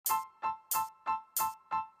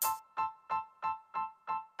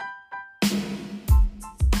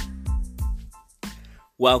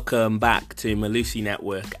Welcome back to Malusi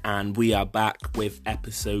Network, and we are back with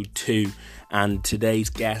episode 2. And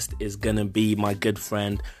today's guest is going to be my good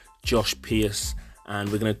friend Josh Pierce,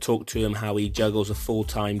 and we're going to talk to him how he juggles a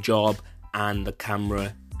full-time job and the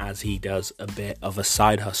camera as he does a bit of a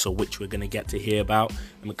side hustle, which we're going to get to hear about.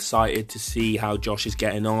 I'm excited to see how Josh is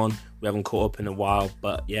getting on. We haven't caught up in a while,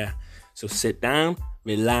 but yeah. So sit down,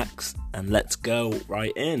 relax, and let's go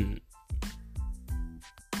right in.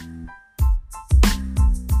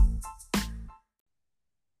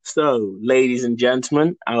 So, ladies and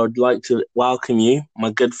gentlemen, I would like to welcome you,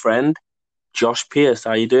 my good friend, Josh Pierce.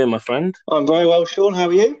 How you doing, my friend? I'm very well, Sean. How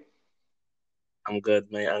are you? I'm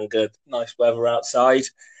good, mate. I'm good. Nice weather outside.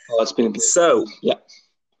 Oh, it's been a bit. So, Yeah.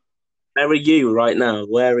 Where are you right now?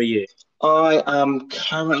 Where are you? I am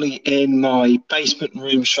currently in my basement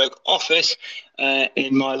room / office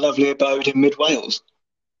in my lovely abode in mid Wales.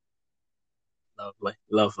 Lovely,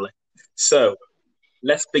 lovely. So,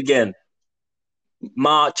 let's begin.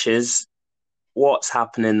 Marches, what's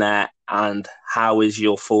happening there, and how is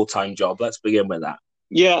your full-time job? Let's begin with that.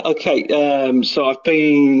 Yeah, okay. So I've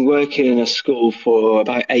been working in a school for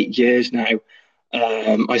about 8 years now.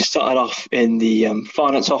 I started off in the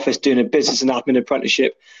finance office doing a business and admin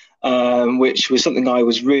apprenticeship, which was something I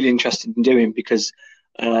was really interested in doing because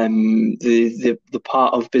the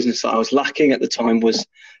part of business that I was lacking at the time was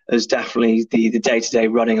definitely the day-to-day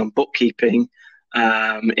running and bookkeeping,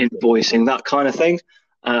 invoicing, that kind of thing.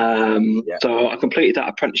 So I completed that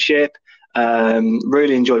apprenticeship,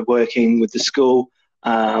 really enjoyed working with the school.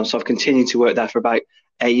 So I've continued to work there for about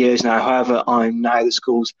 8 years now. However, I'm now the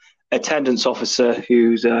school's attendance officer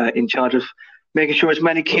who's in charge of making sure as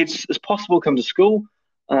many kids as possible come to school.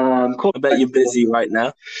 I bet you're busy right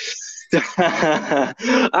now.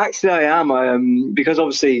 Actually, I am. Because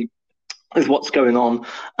obviously with what's going on,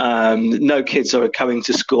 no kids are coming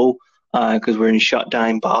to school because we're in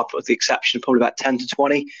shutdown, bar with the exception of probably about 10 to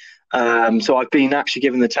 20. So I've been actually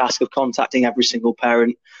given the task of contacting every single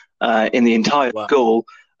parent in the entire school.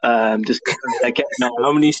 Just getting on.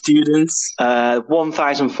 How many students?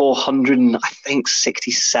 1,400, and I think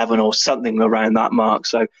 67 or something around that mark.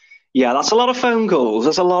 So, yeah, that's a lot of phone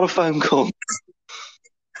calls.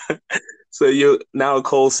 So you're now a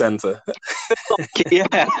call centre.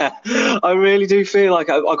 Yeah, I really do feel like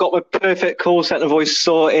I got my perfect call centre voice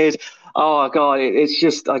sorted. Oh God, it's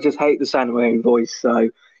just I just hate the sound of my own voice. So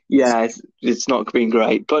yeah, it's not been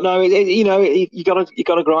great. But no, you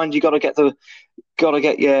gotta grind. You gotta get the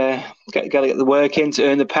work in to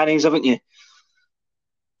earn the pennies, haven't you?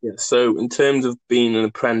 Yeah. So in terms of being an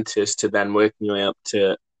apprentice to then working your way up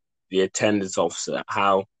to the attendance officer,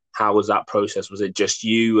 how was that process? Was it just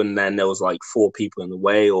you and then there was like 4 people in the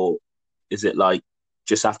way, or is it like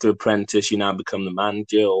just after apprentice you now become the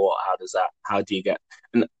manager, or how do you get?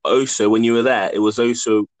 And also when you were there, it was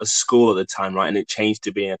also a school at the time, right? And it changed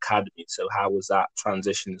to being an academy. So how was that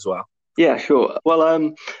transition as well? Yeah, sure.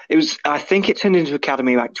 Well, it was. I think it turned into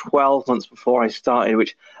academy like 12 months before I started.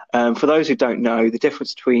 Which, for those who don't know, the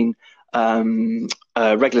difference between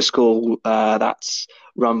a regular school that's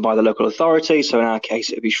run by the local authority, so in our case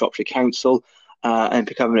it would be Shropshire Council, and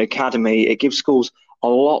becoming an academy, it gives schools a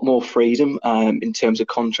lot more freedom in terms of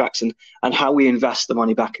contracts and how we invest the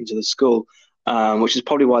money back into the school, which is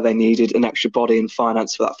probably why they needed an extra body in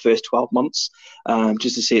finance for that first 12 months,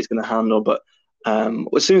 just to see it's going to handle. But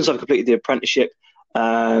as soon as I completed the apprenticeship,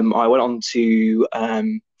 I went on to.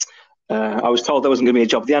 I was told there wasn't going to be a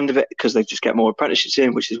job at the end of it because they just get more apprenticeships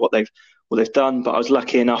in, which is what they've done. But I was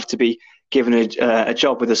lucky enough to be given a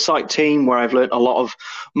job with a site team where I've learnt a lot of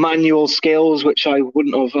manual skills which I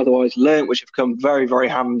wouldn't have otherwise learnt, which have come very, very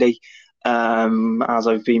handy as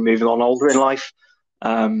I've been moving on older in life.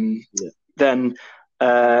 Then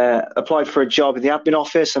applied for a job in the admin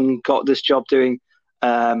office and got this job doing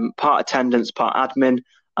part attendance, part admin,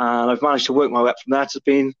 and I've managed to work my way up from there to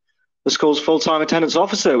being the school's full-time attendance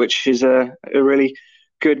officer, which is a really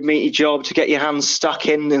good meaty job to get your hands stuck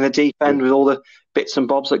in the deep end with all the bits and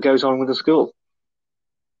bobs that goes on with the school.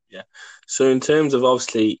 Yeah. So in terms of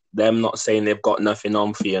obviously them not saying they've got nothing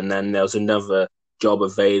on for you, and then there's another job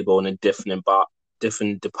available in a different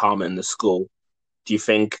department in the school, do you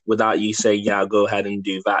think without you say, yeah, I'll go ahead and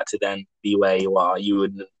do that to then be where you are, you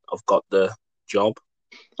wouldn't have got the job?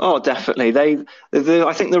 Oh, definitely.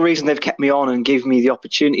 I think the reason they've kept me on and give me the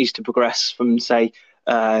opportunities to progress from, say,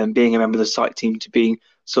 being a member of the site team to being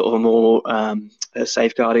sort of a more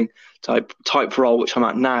safeguarding type role, which I'm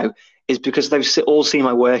at now, is because they've all seen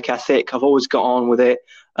my work ethic. I've always got on with it.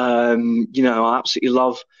 I absolutely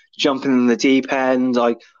love jumping in the deep end.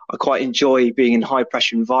 I quite enjoy being in high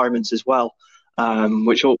pressure environments as well,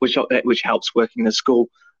 which helps working in a school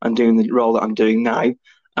and doing the role that I'm doing now.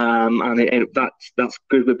 That's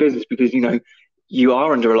good with business because you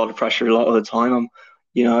are under a lot of pressure a lot of the time.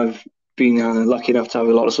 I've been lucky enough to have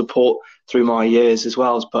a lot of support through my years as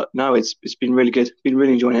well. But no, it's been really good. Been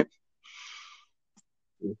really enjoying it.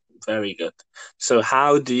 Very good. So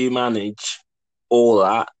how do you manage all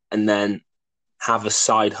that and then have a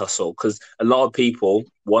side hustle? Because a lot of people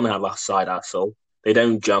want to have a side hustle. They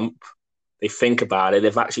don't jump. They think about it.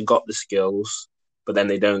 They've actually got the skills, but then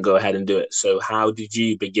they don't go ahead and do it. So how did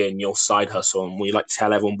you begin your side hustle? And would you like to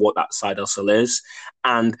tell everyone what that side hustle is?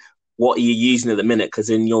 And what are you using at the minute? Because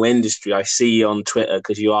in your industry, I see you on Twitter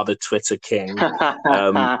because you are the Twitter king.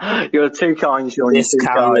 You're too kind, Sean. This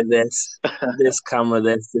camera, this camera,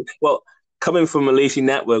 this. Well, coming from a Lucy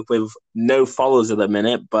network with no followers at the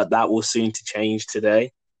minute, but that will soon to change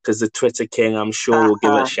today because the Twitter king, I'm sure, will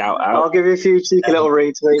give it a shout out. I'll give you a few cheeky little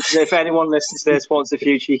retweets. If anyone listens to this wants a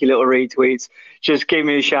few cheeky little retweets, just give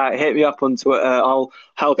me a shout. Hit me up on Twitter. I'll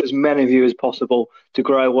help as many of you as possible to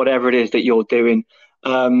grow whatever it is that you're doing.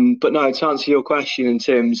 But no, to answer your question in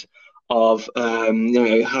terms of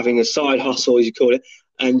having a side hustle, as you call it,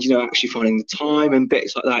 and actually finding the time and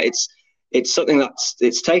bits like that, it's something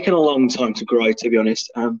it's taken a long time to grow, to be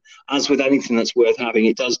honest. As with anything that's worth having,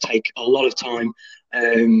 it does take a lot of time,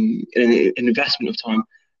 an investment of time,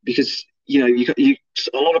 because a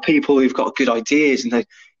lot of people who've got good ideas, and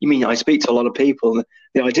I speak to a lot of people, and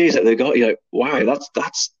the ideas that they've got, wow,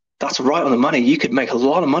 that's right on the money. You could make a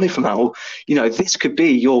lot of money from that, or this could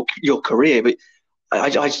be your career. But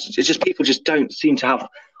it's just people just don't seem to have.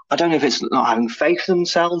 I don't know if it's not having faith in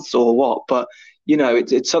themselves or what, but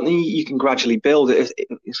it's something you can gradually build.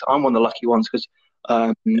 I'm one of the lucky ones because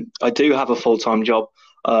I do have a full-time job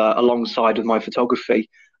alongside with my photography.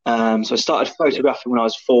 So I started photographing when I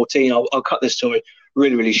was 14. I'll cut this story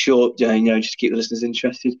really, really short, just to keep the listeners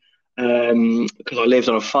interested. Because I lived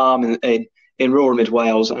on a farm in rural mid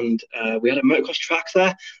Wales, and we had a motocross track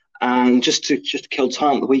there. And just to kill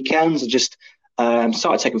time at the weekends, I just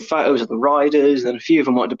started taking photos of the riders, and a few of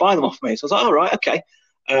them wanted to buy them off me. So I was like, all right, okay.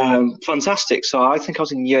 Fantastic. So I think I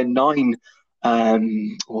was in year 9,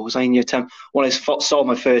 or was I in year 10 when I saw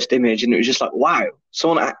my first image, and it was just like, wow,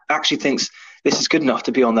 someone actually thinks this is good enough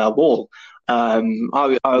to be on their wall.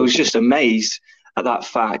 I was just amazed at that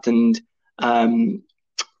fact. And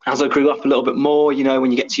as I grew up a little bit more,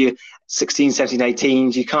 when you get to your 16, 17,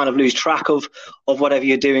 18, you kind of lose track of whatever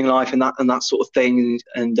you're doing in life and that sort of thing.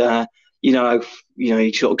 And you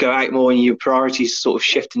sort of go out more, and your priorities sort of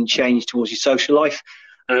shift and change towards your social life.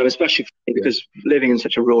 Especially because living in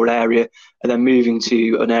such a rural area and then moving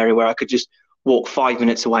to an area where I could just walk 5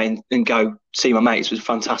 minutes away and go see my mates was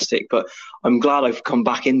fantastic. But I'm glad I've come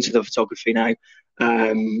back into the photography now,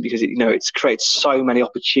 because it's created so many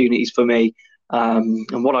opportunities for me, and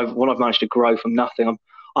what I've managed to grow from nothing.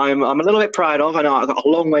 I'm a little bit proud of. I know I've got a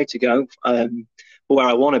long way to go for where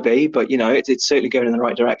I want to be, but it's certainly going in the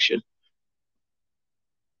right direction.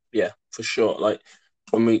 Yeah, for sure. Like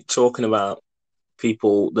when we're talking about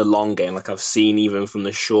people, the long game, like I've seen even from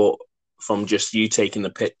the short, from just you taking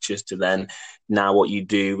the pictures to then now what you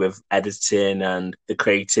do with editing and the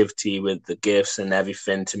creativity with the gifs and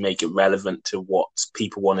everything to make it relevant to what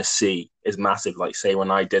people want to see is massive. Like say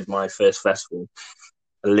when I did my first festival,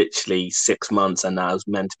 literally 6 months, and I was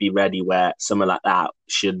meant to be ready, where something like that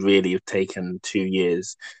should really have taken 2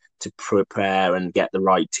 years to prepare and get the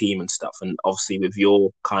right team and stuff. And obviously with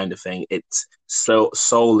your kind of thing, it's so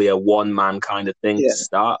solely a one-man kind of thing to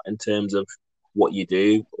start in terms of what you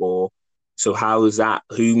do. Or so how is that?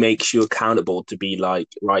 Who makes you accountable to be like,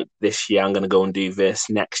 right, this year I'm going to go and do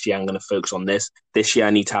this, next year I'm going to focus on this year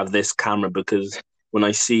I need to have this camera? Because when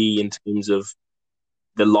I see in terms of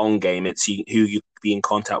the long game, it's who you be in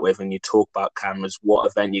contact with, and you talk about cameras, what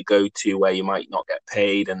event you go to where you might not get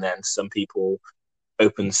paid, and then some people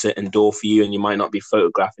open certain door for you and you might not be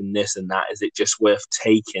photographing this and that. Is it just worth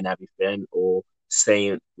taking everything or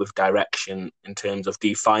staying with direction in terms of, do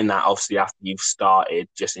you find that obviously after you've started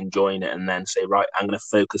just enjoying it and then say, right, I'm going to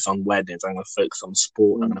focus on weddings, I'm going to focus on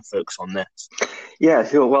sport, I'm going to focus on this? Yeah,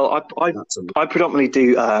 sure. Well, I predominantly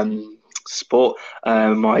do sport.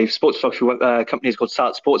 My sports photography company is called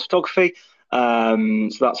Salt Sports Photography. So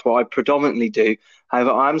that's what I predominantly do. However,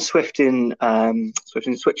 I'm switching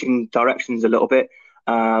directions a little bit.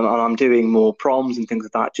 And I'm doing more proms and things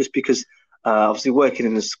like that, just because obviously working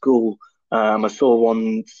in a school, I saw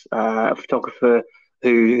one photographer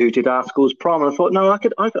who did our school's prom, and I thought, no,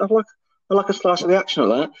 I'd like a slice of the action of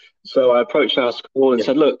that. So I approached our school and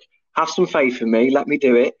said, look, have some faith in me, let me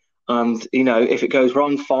do it, and if it goes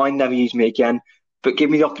wrong, fine, never use me again, but give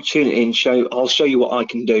me the opportunity and I'll show you what I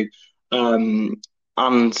can do. And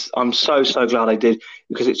and I'm so glad I did,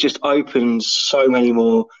 because it's just opened so many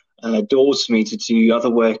more doors for me to do other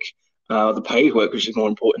work, the paid work, which is more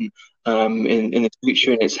important in the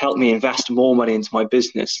future, and it's helped me invest more money into my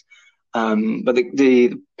business. But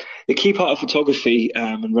the key part of photography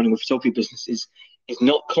and running a photography business is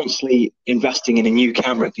not constantly investing in a new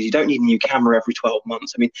camera, because you don't need a new camera every 12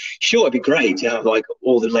 months. I mean, sure, it'd be great to have like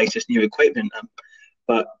all the latest new equipment,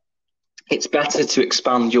 but it's better to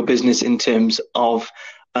expand your business in terms of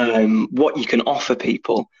what you can offer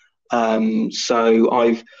people. So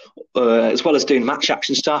I've, as well as doing match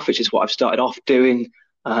action stuff, which is what I've started off doing,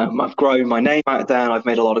 I've grown my name out there, and I've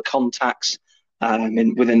made a lot of contacts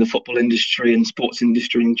within the football industry and sports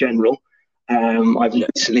industry in general. I've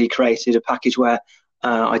recently created a package where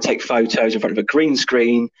I take photos in front of a green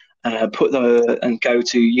screen, and go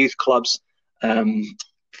to youth clubs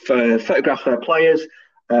for photograph their players,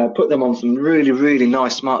 put them on some really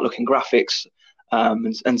nice, smart-looking graphics,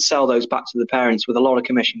 and sell those back to the parents, with a lot of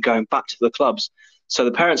commission going back to the clubs. So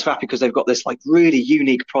the parents are happy because they've got this like really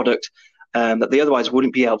unique product that they otherwise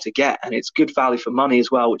wouldn't be able to get, and it's good value for money as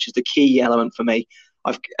well, which is the key element for me.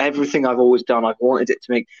 Everything I've always done, I've wanted it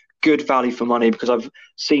to make good value for money, because I've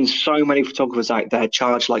seen so many photographers out there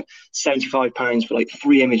charge like £75 for like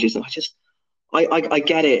 3 images, and I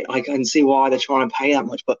get it. I can see why they're trying to pay that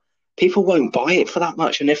much, but people won't buy it for that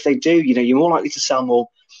much. And if they do, you're more likely to sell more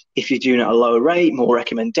if you're doing it at a lower rate, more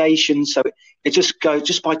recommendations. So it just goes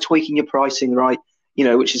just by tweaking your pricing right,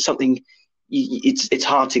 which is something it's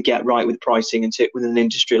hard to get right with pricing within an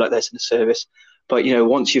industry like this, in a service. But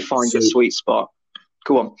once you find your sweet spot,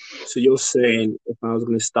 go on. So you're saying if I was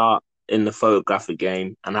going to start in the photographic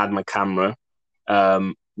game and had my camera,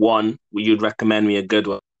 one, you'd recommend me a good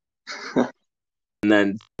one, and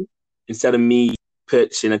then instead of me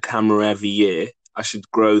purchasing a camera every year, I should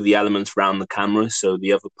grow the elements around the camera. So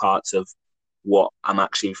the other parts of what I'm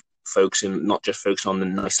actually focusing, not just focusing on the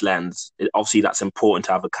nice lens. Obviously, that's important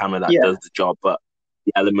to have a camera that does the job, but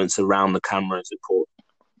the elements around the camera is important.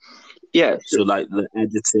 Yeah. So like the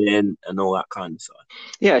editing and all that kind of stuff.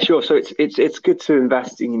 Yeah, sure. So it's good to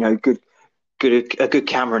invest in a good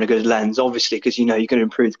camera and a good lens, obviously, because you're going to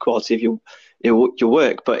improve the quality of your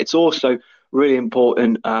work. But it's also really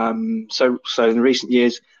important. So in recent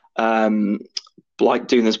years, like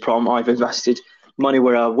doing this prom, I've invested money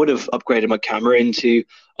where I would have upgraded my camera into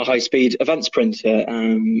a high-speed events printer,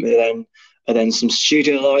 and then some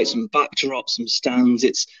studio lights, some backdrops, some stands.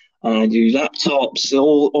 It's new laptops,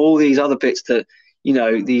 all these other bits that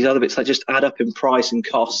just add up in price and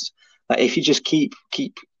cost. If you just keep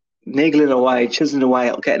niggling away, chiseling away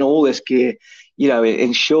at getting all this gear,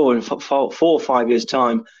 in 4 or 5 years'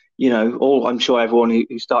 time, I'm sure everyone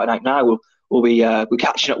who's starting out now will be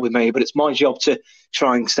catching up with me. But it's my job to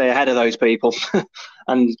try and stay ahead of those people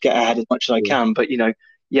and get ahead as much as I can. But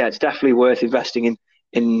it's definitely worth investing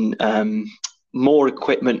in more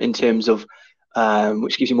equipment in terms of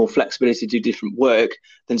which gives you more flexibility to do different work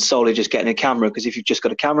than solely just getting a camera. Because if you've just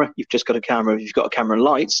got a camera, you've just got a camera. If you've got a camera and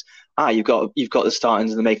lights, you've got the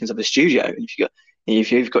startings and the makings of a studio. And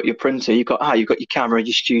if you've got your printer, you've got your camera,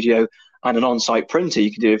 your studio, and an on-site printer.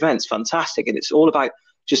 You can do events, fantastic. And it's all about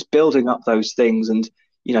just building up those things, and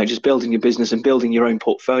just building your business and building your own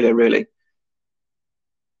portfolio, really.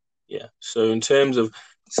 Yeah. So in terms of,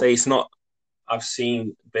 say, it's not, I've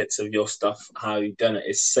seen bits of your stuff, how you've done it.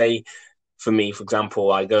 Is, say, for me, for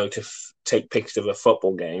example, I go to take pictures of a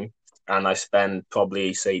football game, and I spend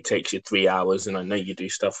probably, say, it takes you 3 hours, and I know you do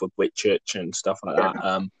stuff with Whitchurch and stuff like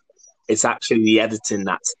that. It's actually the editing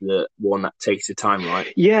that's the one that takes the time,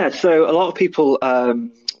 right? Yeah, so a lot of people,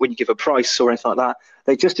 when you give a price or anything like that,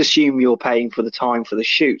 they just assume you're paying for the time for the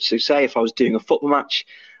shoot. So say if I was doing a football match,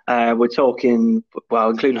 we're talking, well,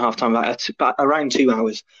 including half-time, about around 2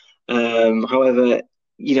 hours. However,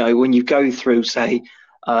 when you go through, say,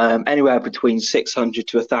 anywhere between 600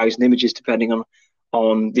 to 1,000 images, depending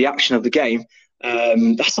on the action of the game,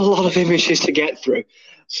 that's a lot of images to get through.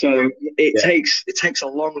 So it takes a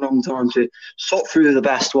long time to sort through the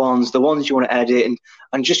best ones, the ones you want to edit,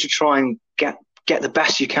 and just to try and get the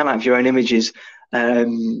best you can out of your own images.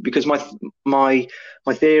 Because my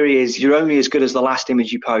theory is you're only as good as the last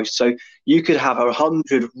image you post. So you could have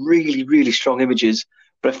 100 really strong images,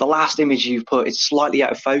 but if the last image you've put is slightly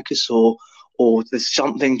out of focus or there's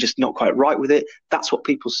something just not quite right with it, that's what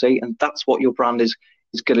people see, and that's what your brand is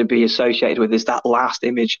going to be associated with, is that last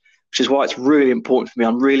image, which is why it's really important for me.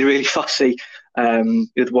 I'm really fussy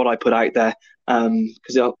with what I put out there,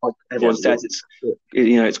 because like everyone says,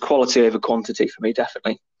 it's quality over quantity for me,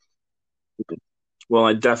 definitely. Well,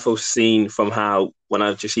 I definitely seen from how when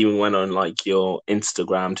I just even went on like your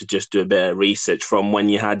Instagram to just do a bit of research from when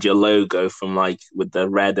you had your logo from like with the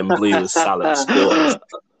red and blue with Salop Sports.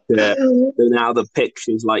 Yeah. So now the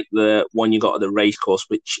pictures like the one you got at the race course,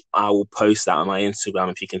 which I will post that on my Instagram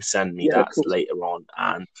if you can send me Yeah, that cool. later on.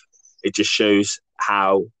 And it just shows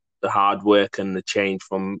how the hard work and the change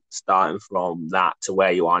from starting from that to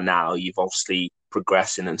where you are now, you've obviously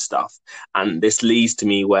progressing and stuff. And this leads to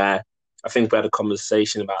me where I think we had a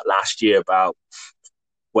conversation about last year about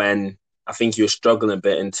when I think you were struggling a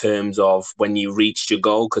bit in terms of when you reached your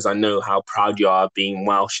goal, because I know how proud you are being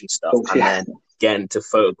Welsh and stuff, and then getting to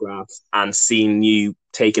photographs and seeing you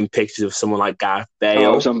taking pictures of someone like Gareth Bale.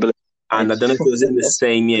 Oh, it was unbelievable. And I don't know if it was in the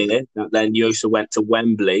same year that then you also went to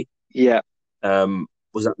Wembley. Yeah.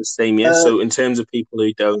 Was that the same year? So in terms of people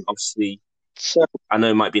who don't obviously, I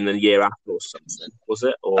know it might be in the year after or something. Was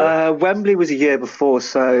it? Or Wembley was a year before,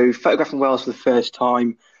 so photographing Wales for the first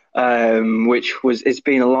time, it's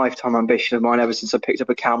been a lifetime ambition of mine ever since I picked up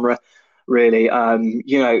a camera. Really,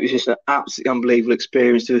 it was just an absolutely unbelievable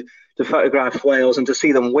experience to photograph Wales and to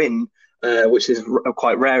see them win, which is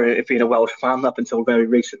quite rare if being a Welsh fan up until very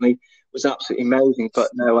recently, was absolutely amazing. But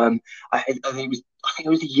no, I think it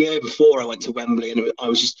was the year before I went to Wembley, and I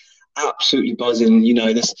was just absolutely buzzing.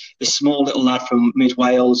 This small little lad from mid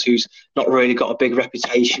Wales who's not really got a big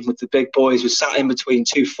reputation with the big boys was sat in between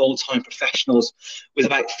two full-time professionals with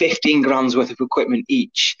about 15 grand's worth of equipment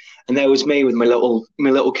each, and there was me with my little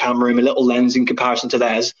camera and my little lens in comparison to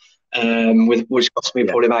theirs, which cost me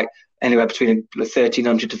probably about anywhere between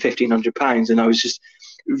 £1,300 to £1,500, and I was just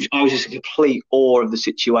in complete awe of the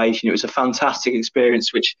situation. It was a fantastic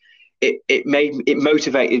experience, which it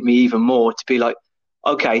motivated me even more to be like,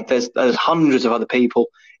 okay, there's hundreds of other people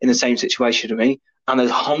in the same situation to me, and there's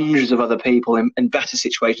hundreds of other people in better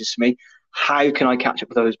situations to me. How can I catch up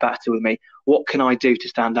with those better with me? What can I do to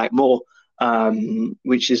stand out more?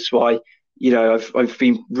 Which is why, I've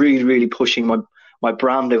been really, really pushing my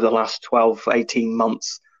brand over the last 12, 18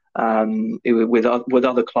 months with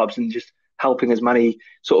other clubs, and just helping as many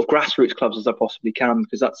sort of grassroots clubs as I possibly can,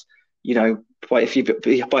 because that's, by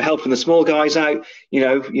helping the small guys out,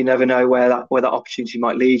 you never know where that opportunity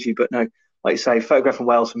might lead you. But no, like I say, photographing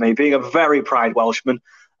Wales for me, being a very proud Welshman,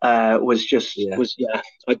 if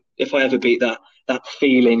I ever beat that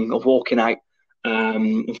feeling of walking out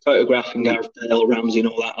and photographing Gareth Bale, Ramsey, and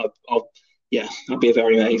all that, I'd be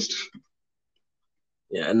very amazed.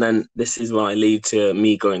 Yeah, and then this is why I lead to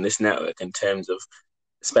me growing this network in terms of,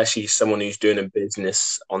 especially someone who's doing a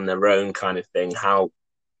business on their own kind of thing, how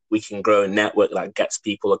we can grow a network that gets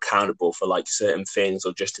people accountable for like certain things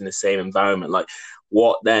or just in the same environment. Like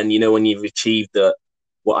what then, when you've achieved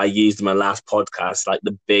what I used in my last podcast, like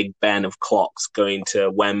the Big Ben of clocks, going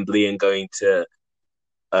to Wembley and going to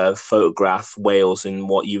photograph Wales, and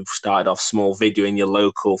what you've started off small video in your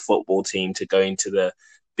local football team to going to the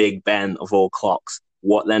Big Ben of all clocks.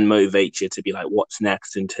 What then motivates you to be like, what's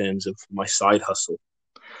next in terms of my side hustle?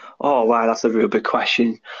 Oh, wow, that's a real big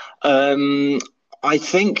question. I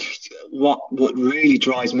think what really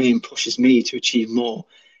drives me and pushes me to achieve more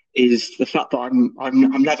is the fact that I'm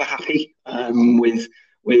never happy with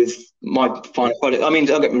my final product. I mean,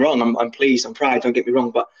 don't get me wrong, I'm pleased, I'm proud. Don't get me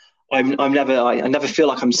wrong, but I never feel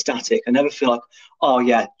like I'm static. I never feel like, oh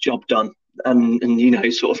yeah, job done, and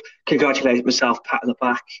sort of congratulate myself, pat on the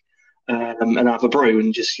back, and have a brew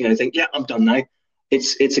and just think, yeah, I'm done now.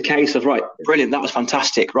 It's a case of, right, brilliant, that was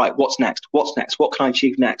fantastic. Right, what's next? What can I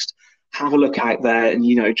achieve next? Have a look out there and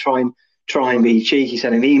try and be cheeky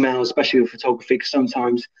sending emails, especially with photography, because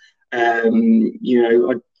sometimes I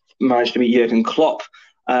managed to meet Jurgen Klopp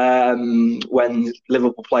when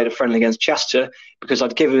Liverpool played a friendly against Chester, because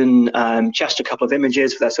I'd given Chester a couple of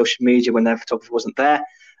images for their social media when their photographer wasn't there,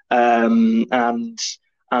 and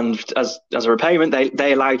as a repayment,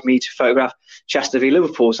 they allowed me to photograph Chester v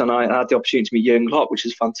Liverpool, and I had the opportunity to meet Jurgen Klopp, which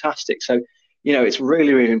is fantastic. So it's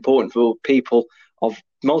really, really important for people of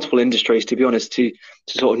multiple industries, to be honest, to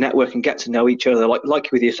sort of network and get to know each other,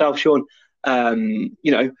 like with yourself, Sean.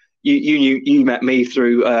 You met me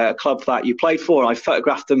through a club that you played for. I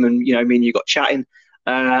photographed them, and me and you got chatting,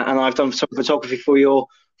 and I've done some photography for your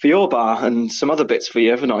bar and some other bits for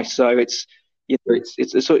you, haven't I? So it's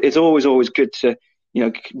always good to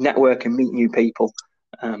network and meet new people,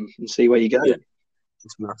 and see where you go. Yeah,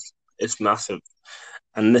 it's massive.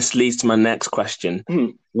 And this leads to my next question.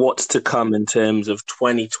 What's to come in terms of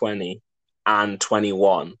 2020 and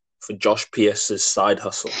 21 for Josh Pearce's side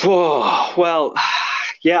hustle? Oh, well,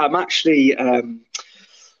 yeah, I'm actually...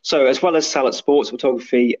 so as well as Salop Sports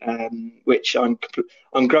Photography, which I'm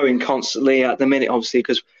growing constantly at the minute, obviously,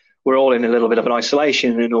 because we're all in a little bit of an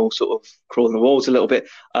isolation and all sort of crawling the walls a little bit.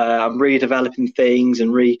 I'm redeveloping things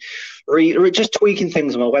and just tweaking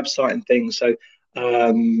things on my website and things. So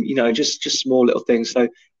just small little things. So,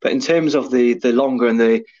 but in terms of the longer and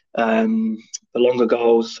the longer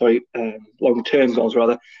goals, long term goals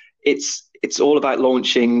rather, it's all about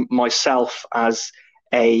launching myself as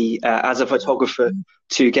a photographer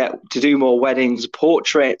to do more weddings,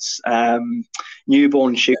 portraits,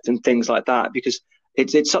 newborn shoots and things like that, because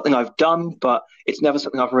it's something I've done, but it's never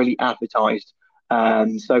something I've really advertised.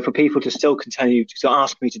 So for people to still continue to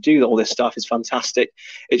ask me to do all this stuff is fantastic.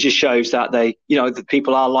 It just shows that that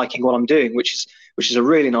people are liking what I'm doing, which is a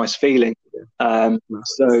really nice feeling.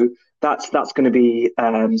 So that's going to be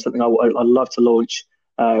something I'd love to launch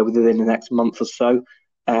within the next month or so.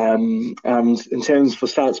 And in terms for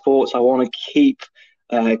Stellet Sports, I want to keep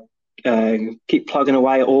plugging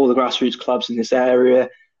away at all the grassroots clubs in this area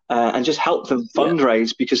and just help them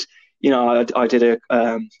fundraise, because I did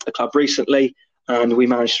a club recently and we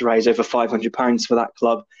managed to raise over £500 for that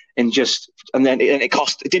club and then it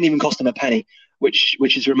didn't even cost them a penny, which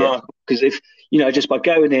is remarkable, because if just by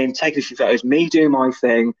going in, taking a few photos, me doing my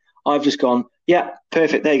thing, I've just gone, yeah,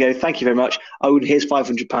 perfect. There you go. Thank you very much. Oh, and here's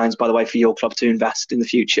 £500, by the way, for your club to invest in the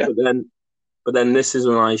future. But then this is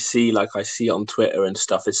when I see it on Twitter and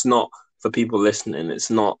stuff. It's not, for people listening,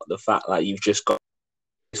 it's not the fact that you've just got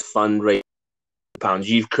this fundraising pounds.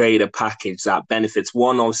 You've created a package that benefits,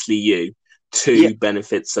 one, obviously you, two,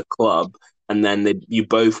 benefits the club, and then you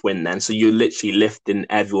both win then. So you're literally lifting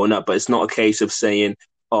everyone up. But it's not a case of saying,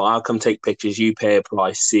 oh, I'll come take pictures, you pay a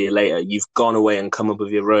price, see you later. You've gone away and come up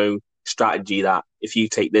with your own strategy that if you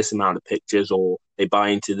take this amount of pictures or they buy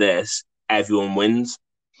into this, everyone wins.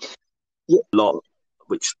 A lot,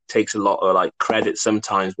 which takes a lot of credit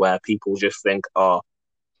sometimes, where people just think, oh,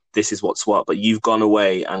 this is what's what. But you've gone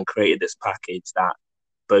away and created this package that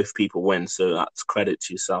both people win. So that's credit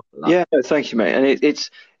to yourself for that. Yeah, thank you, mate. And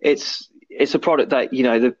it's a product that,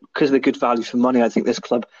 because of the good value for money, I think this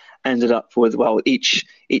club ended up with, each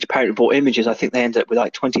parent bought images. I think they ended up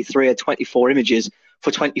with 23 or 24 images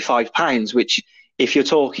for £25, which, if you're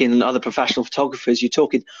talking other professional photographers, you're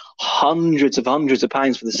talking hundreds of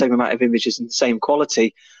pounds for the same amount of images and the same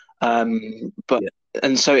quality. And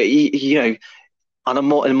so, and I'm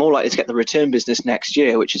more likely to get the return business next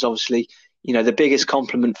year, which is obviously, the biggest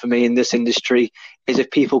compliment for me in this industry is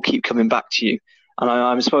if people keep coming back to you. And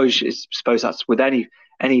I suppose that's with any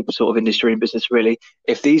sort of industry and business, really.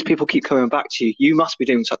 If these people keep coming back to you, you must be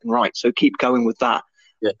doing something right. So keep going with that,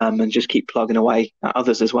 and just keep plugging away at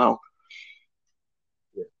others as well.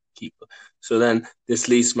 So then this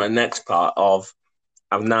leads to my next part of,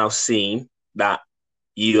 I've now seen that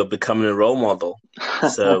you are becoming a role model.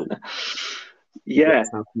 So yeah,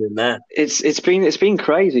 what's happening there? It's been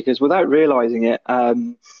crazy, because without realizing it,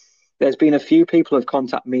 there's been a few people who have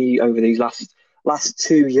contacted me over these last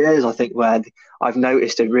 2 years, I think, where I've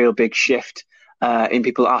noticed a real big shift in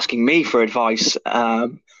people asking me for advice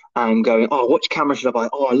and going, oh, which camera should I buy?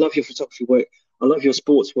 Oh, I love your photography work. I love your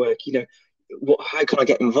sports work. How can I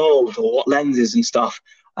get involved, or what lenses and stuff?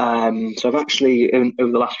 So I've actually,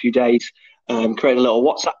 over the last few days, created a little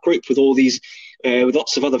WhatsApp group with all these, with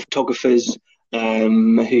lots of other photographers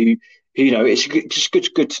who it's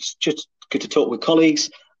just good to talk with colleagues.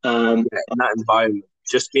 In that environment,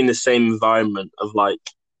 just being the same environment of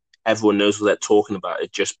everyone knows what they're talking about,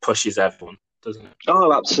 it just pushes everyone, doesn't it?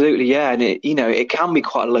 Oh, absolutely, yeah. And it can be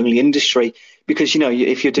quite a lonely industry, because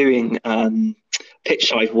if you're doing pitch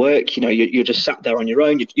side work, you're just sat there on your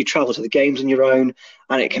own. You travel to the games on your own,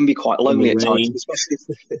 and it can be quite lonely at times,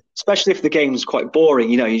 especially if the game's quite boring.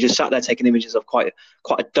 You just sat there taking images of quite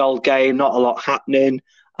a dull game, not a lot happening.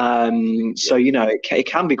 So it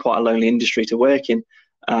can be quite a lonely industry to work in.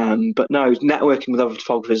 But no, networking with other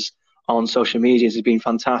photographers on social media has been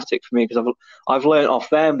fantastic for me, because I've learned off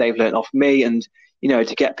them, they've learned off me, and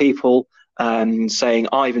to get people saying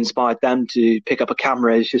I've inspired them to pick up a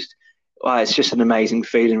camera is just it's just an amazing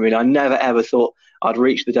feeling, really. I never ever thought I'd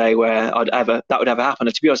reach the day where that would ever happen.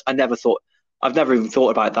 And to be honest, I've never even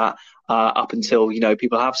thought about that up until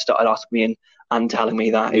people have started asking me and telling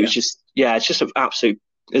me that. It was just it's just an absolute.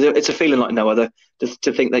 It's a feeling like no other.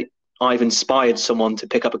 To think that I've inspired someone to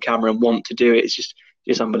pick up a camera and want to do it, it's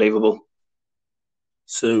just unbelievable.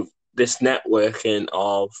 So this networking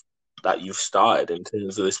of that you've started in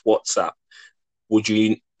terms of this WhatsApp, would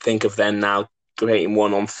you think of then now creating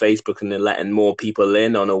one on Facebook and then letting more people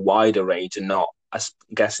in on a wider range, and not, I'm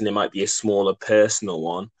guessing it might be a smaller personal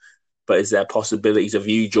one, but is there possibilities of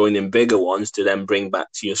you joining bigger ones to then bring back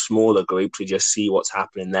to your smaller group to just see what's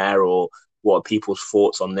happening there, or what are people's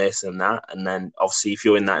thoughts on this and that. And then obviously if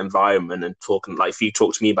you're in that environment and talking, like if you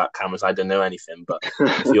talk to me about cameras, I don't know anything, but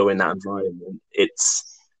if you're in that environment, it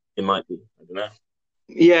might be, I don't know.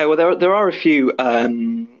 Yeah, well, there are a few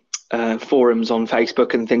forums on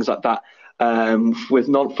Facebook and things like that, with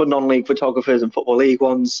non-league photographers and football league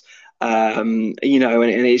ones. And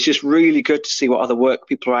it's just really good to see what other work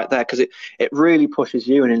people are out there, because it really pushes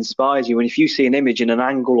you and inspires you. And if you see an image in an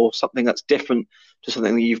angle or something that's different to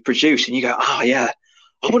something that you've produced, and you go, oh yeah,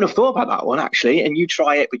 I wouldn't have thought about that one actually, and you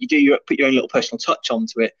try it, but you put your own little personal touch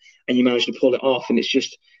onto it, and you manage to pull it off, and it's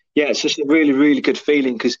just a really, really good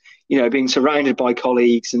feeling, because, being surrounded by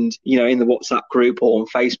colleagues and, in the WhatsApp group or on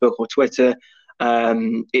Facebook or Twitter,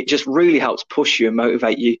 it just really helps push you and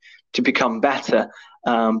motivate you to become better.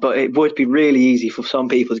 But it would be really easy for some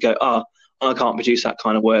people to go, oh, I can't produce that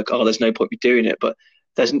kind of work. Oh, there's no point in doing it. But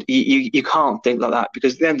you can't think like that,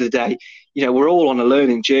 because at the end of the day, we're all on a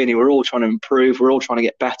learning journey. We're all trying to improve. We're all trying to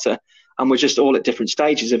get better. And we're just all at different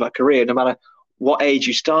stages of our career, no matter what age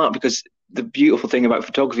you start, because the beautiful thing about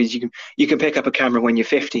photography is you can pick up a camera when you're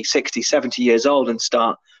 50, 60, 70 years old and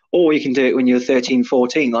start, or you can do it when you're 13,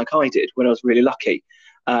 14, like I did when I was really lucky.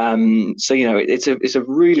 So it's a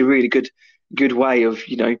really, really good way of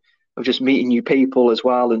just meeting new people as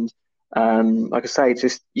well. And like I say,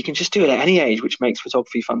 you can just do it at any age, which makes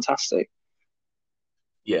photography fantastic.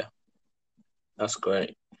 Yeah, that's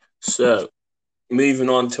great. So moving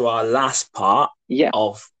on to our last part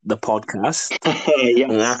of the podcast. Yes. I'm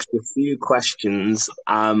going to ask you a few questions.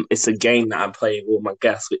 It's a game that I'm playing with my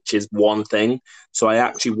guests, which is one thing. So I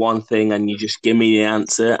ask you one thing and you just give me the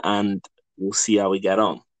answer and we'll see how we get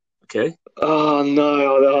on. Okay? Oh,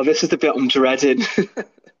 no. This is the bit I'm dreading.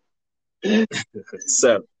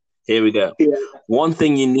 So here we go. Yeah. One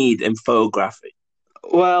thing you need in photography.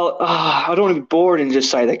 Well, I don't want to be boring and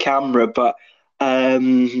just say the camera, but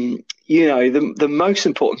the most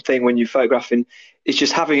important thing when you're photographing is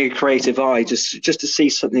just having a creative eye, just to see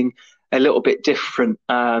something a little bit different.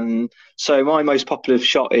 So my most popular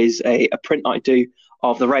shot is a print I do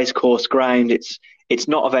of the racecourse ground. It's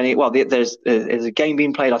not of any. Well, there's a game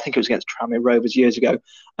being played. I think it was against Tranmere Rovers years ago,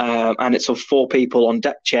 and it's of 4 people on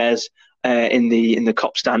deck chairs in the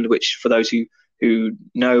cop stand. Which, for those who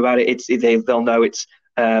know about it, they'll know it's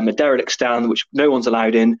a derelict stand which no one's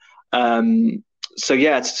allowed in. So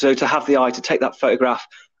to have the eye to take that photograph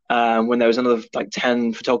when there was another like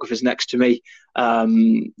 10 photographers next to me,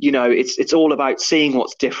 it's all about seeing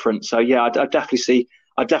what's different. So yeah, I'd definitely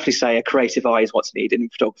say a creative eye is what's needed in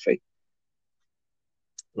photography.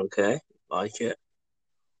 Okay, like it.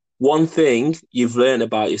 One thing you've learned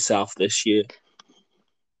about yourself this year.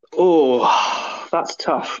 Oh, that's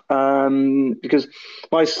tough. Because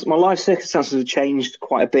my life circumstances have changed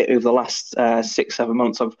quite a bit over the last 6-7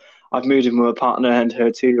 months. I've moved in with a partner and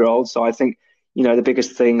her 2-year-old. So I think, the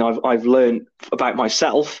biggest thing I've learned about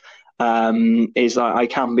myself is that I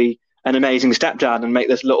can be an amazing stepdad and make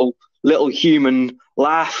this little human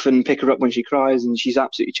laugh and pick her up when she cries. And she's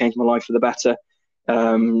absolutely changed my life for the better.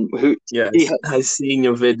 I've seen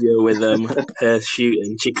your video with her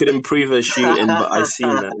shooting. She could improve her shooting, but I've seen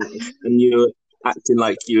that. And you were acting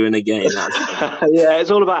like you were in a game. Yeah,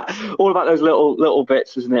 it's all about those little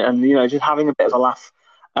bits, isn't it? And just having a bit of a laugh.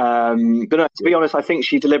 But no, to be honest, I think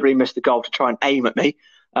she deliberately missed the goal to try and aim at me.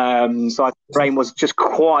 So the frame was just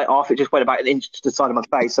quite off. It just went about an inch to the side of my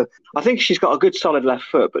face. So I think she's got a good solid left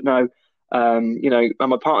foot. But no, and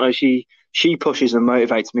my partner, she pushes and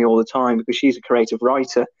motivates me all the time, because she's a creative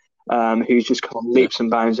writer who's just come on leaps and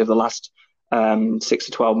bounds over the last 6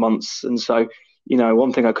 to 12 months. And so,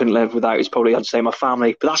 one thing I couldn't live without is probably, I'd say, my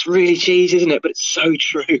family. But that's really cheesy, isn't it? But it's so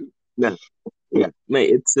true. Yeah,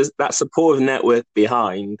 mate, it's just, that supportive network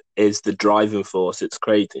behind is the driving force. It's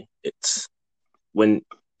crazy. It's when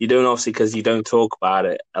you don't, obviously, because you don't talk about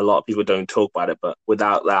it. A lot of people don't talk about it, but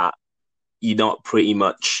without that, you're not pretty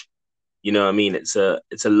much, you know what I mean? It's a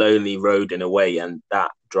lonely road in a way, and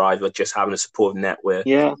that drive of just having a supportive network.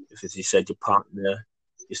 Yeah. As you said, your partner,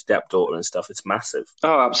 your stepdaughter and stuff, it's massive.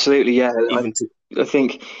 Oh, absolutely, yeah. I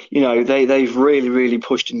think, they've really, really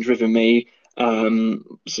pushed and driven me.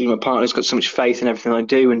 So my partner's got so much faith in everything I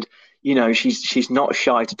do, and she's not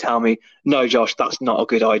shy to tell me, no, Josh, that's not a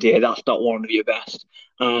good idea. That's not one of your best.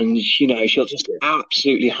 And she'll just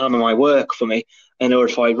absolutely hammer my work for me. And or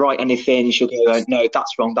if I write anything, she'll go, no,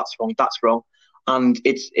 that's wrong, that's wrong, that's wrong. And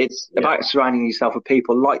it's about surrounding yourself with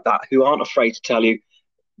people like that who aren't afraid to tell you,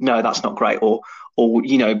 no, that's not great, or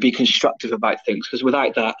be constructive about things. Because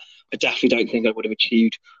without that, I definitely don't think I would have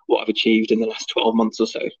achieved what I've achieved in the last 12 months or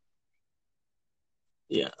so.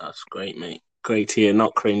 Yeah, that's great, mate. Great to hear,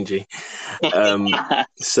 not cringy.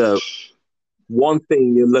 So one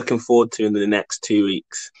thing you're looking forward to in the next 2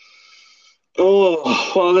 weeks?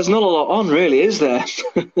 Oh, well, there's not a lot on, really, is there?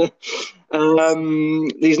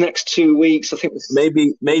 These next 2 weeks, I think.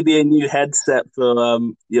 Maybe a new headset for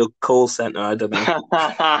your call center. I don't know.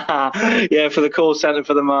 Yeah, for the call center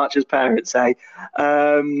for the Marchers parents, eh?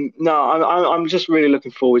 No, I'm just really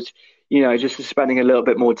looking forward, just to spending a little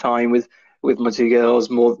bit more time with my two girls,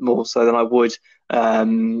 more so than I would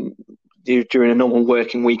during a normal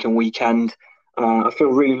working week and weekend. I feel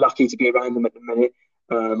really lucky to be around them at the minute.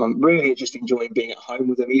 I'm really just enjoying being at home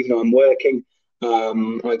with them, even though I'm working.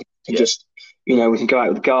 I can just, we can go out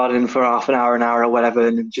with the garden for half an hour or whatever,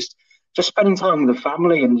 and just spending time with the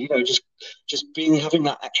family, and just having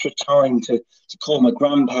that extra time to call my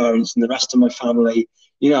grandparents and the rest of my family.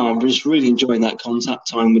 I'm just really enjoying that contact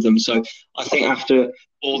time with them. So I think after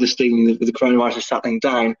all this thing with the coronavirus settling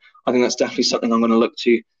down, I think that's definitely something I'm going to look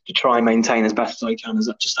to try and maintain as best as I can, is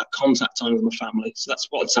that contact time with my family. So that's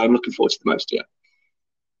what I'd say I'm looking forward to the most. Yeah.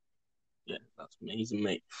 Yeah, that's amazing,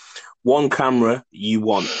 mate. One camera you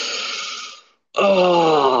want?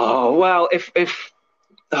 Oh, well, if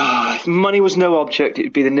money was no object,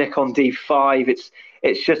 it'd be the Nikon D5.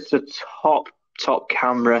 It's just a top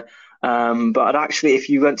camera. But I'd actually, if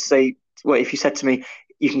you went to say, well, if you said to me,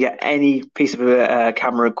 you can get any piece of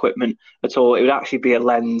camera equipment at all, it would actually be a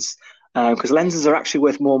lens, because lenses are actually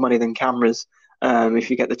worth more money than cameras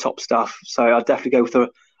if you get the top stuff. So I'd definitely go with a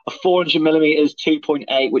 400 millimeters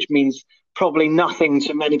 2.8, which means probably nothing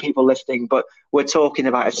to many people listening, but we're talking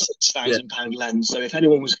about a £6,000 lens. So if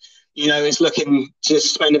anyone was, is looking to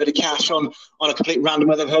spend a bit of cash on a complete random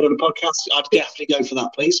they've heard on a podcast, I'd definitely go for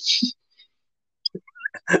that, please.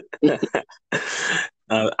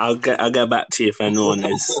 I'll get back to you if anyone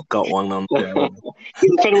has got one on.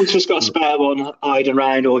 If anyone's just got a spare one hiding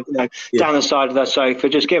around or down the side of their sofa,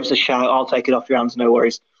 just give us a shout. I'll take it off your hands, no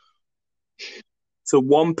worries. So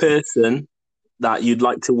one person that you'd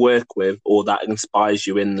like to work with or that inspires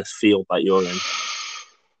you in this field that you're in?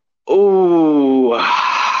 Oh,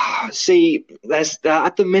 see, there's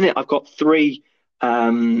at the minute I've got three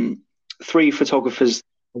photographers.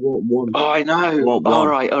 I want one. Oh, I know. All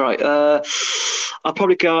right. I'll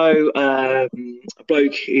probably go a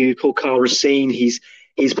bloke called Carl Racine. He's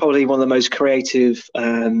probably one of the most creative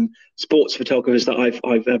sports photographers that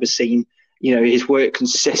I've ever seen. His work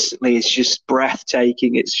consistently is just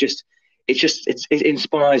breathtaking. It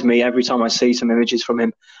inspires me every time I see some images from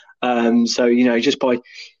him. So just by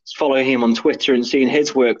following him on Twitter and seeing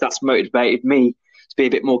his work, that's motivated me to be a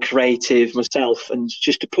bit more creative myself, and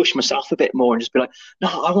just to push myself a bit more, and just be like, no,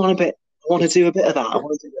 I want to do a bit of that.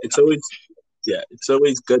 It's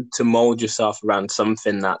always good to mold yourself around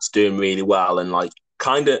something that's doing really well, and like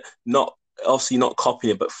kind of not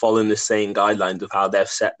copying it, but following the same guidelines of how they've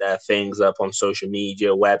set their things up on social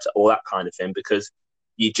media, webs, all that kind of thing, because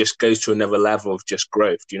it just goes to another level of just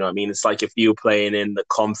growth. Do you know what I mean? It's like if you're playing in the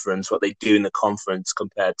conference, what they do in the conference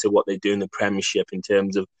compared to what they do in the Premiership in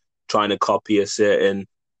terms of trying to copy a certain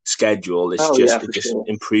schedule, it just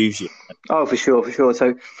improves you. Oh, for sure.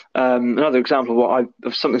 So another example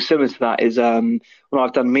of something similar to that is when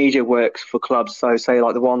I've done media works for clubs. So say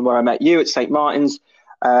like the one where I met you at St. Martin's,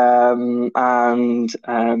 and for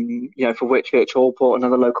Whitchurch Allport,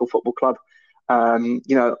 another local football club.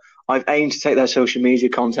 I've aimed to take their social media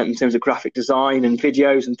content in terms of graphic design and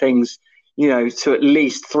videos and things, to at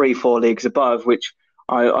least 3-4 leagues above, which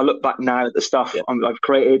I look back now at the stuff I've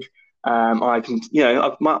created. I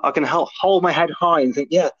can hold my head high and think,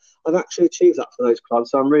 yeah, I've actually achieved that for those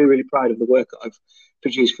clubs. So I'm really, really proud of the work that I've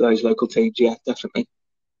produced for those local teams. Yeah, definitely.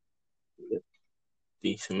 Yeah.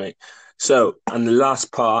 Decent, mate. So, and the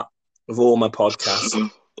last part of all my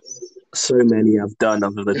podcasts, so many I've done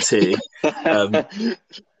other than two.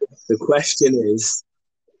 The question is,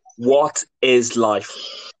 what is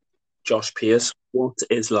life? Josh Pearce, what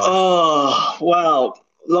is life? Oh, well,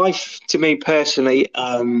 life to me personally,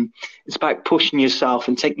 it's about pushing yourself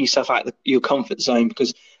and taking yourself out of your comfort zone,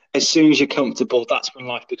 because as soon as you're comfortable, that's when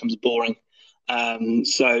life becomes boring.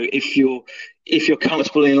 So if you're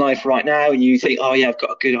comfortable in life right now and you think, oh yeah, I've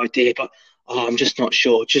got a good idea, but I'm just not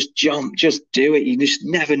sure, just jump, just do it. You just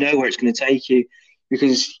never know where it's going to take you,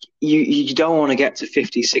 because you don't want to get to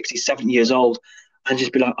 50, 60, 70 years old and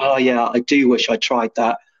just be like, oh yeah, I do wish I tried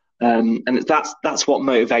that. And that's what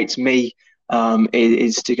motivates me,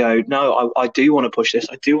 is to go, no, I do want to push this.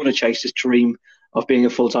 I do want to chase this dream of being a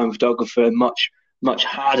full-time photographer much, much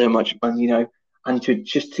harder, and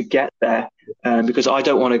to get there. Because I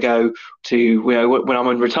don't want to go to, when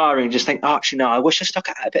I'm retiring, just think, oh, actually, no, I wish I stuck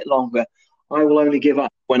at it a bit longer. I will only give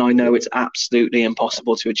up when I know it's absolutely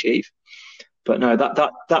impossible to achieve. But no,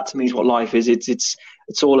 that to me is what life is. It's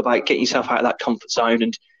it's all about getting yourself out of that comfort zone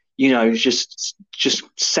and, just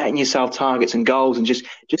setting yourself targets and goals and just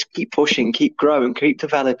keep pushing, keep growing, keep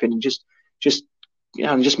developing, and just just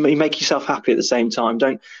make yourself happy at the same time.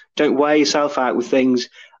 Don't wear yourself out with things.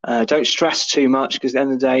 Don't stress too much, because at the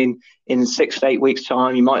end of the day, in 6 to 8 weeks'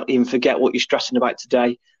 time, you might even forget what you're stressing about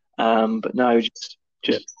today. But no, just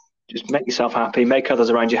make yourself happy, make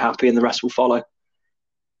others around you happy, and the rest will follow.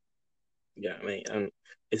 Yeah, mate, and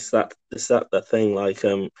it's that the thing. Like,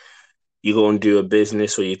 you go and do a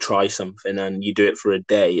business or you try something and you do it for a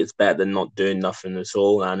day. It's better than not doing nothing at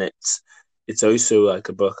all. And it's also like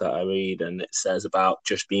a book that I read, and it says about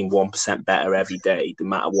just being 1% better every day, no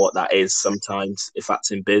matter what that is. Sometimes, if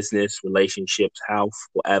that's in business, relationships, health,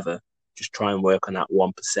 whatever, just try and work on that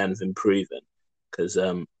 1% of improving, because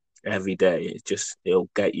every day it'll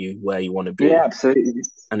get you where you want to be. Yeah, absolutely.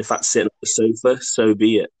 And if that's sitting on the sofa, so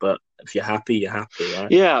be it. But if you're happy, you're happy,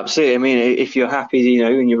 right? Yeah, absolutely. I mean, if you're happy,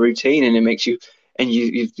 in your routine, and it makes you, and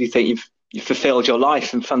you think you've fulfilled your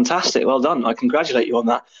life, and fantastic, well done. I congratulate you on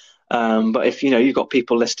that. But if you've got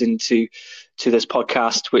people listening to this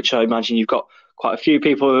podcast, which I imagine you've got quite a few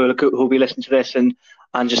people who'll be listening to this, and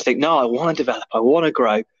just think, no, I want to develop, I want to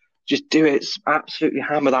grow. Just do it. Absolutely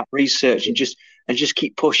hammer that research, and just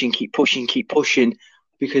keep pushing,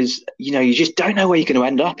 because you just don't know where you're going to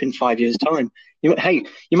end up in 5 years' time. You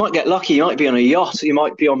might get lucky. You might be on a yacht. You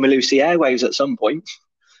might be on Malusi Airwaves at some point.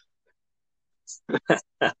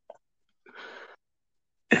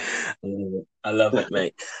 I love it,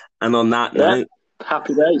 mate. And on that note,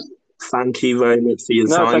 happy days. Thank you very much for your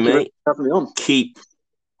time, mate. For having me on. Keep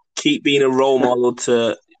being a role model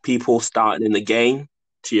to people starting in the game,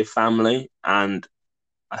 to your family, and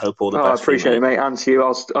I hope all the best. I appreciate it, mate. And to you,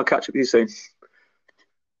 I'll catch up with you soon.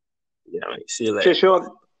 Yeah, mate. See you later. Cheers, Sean.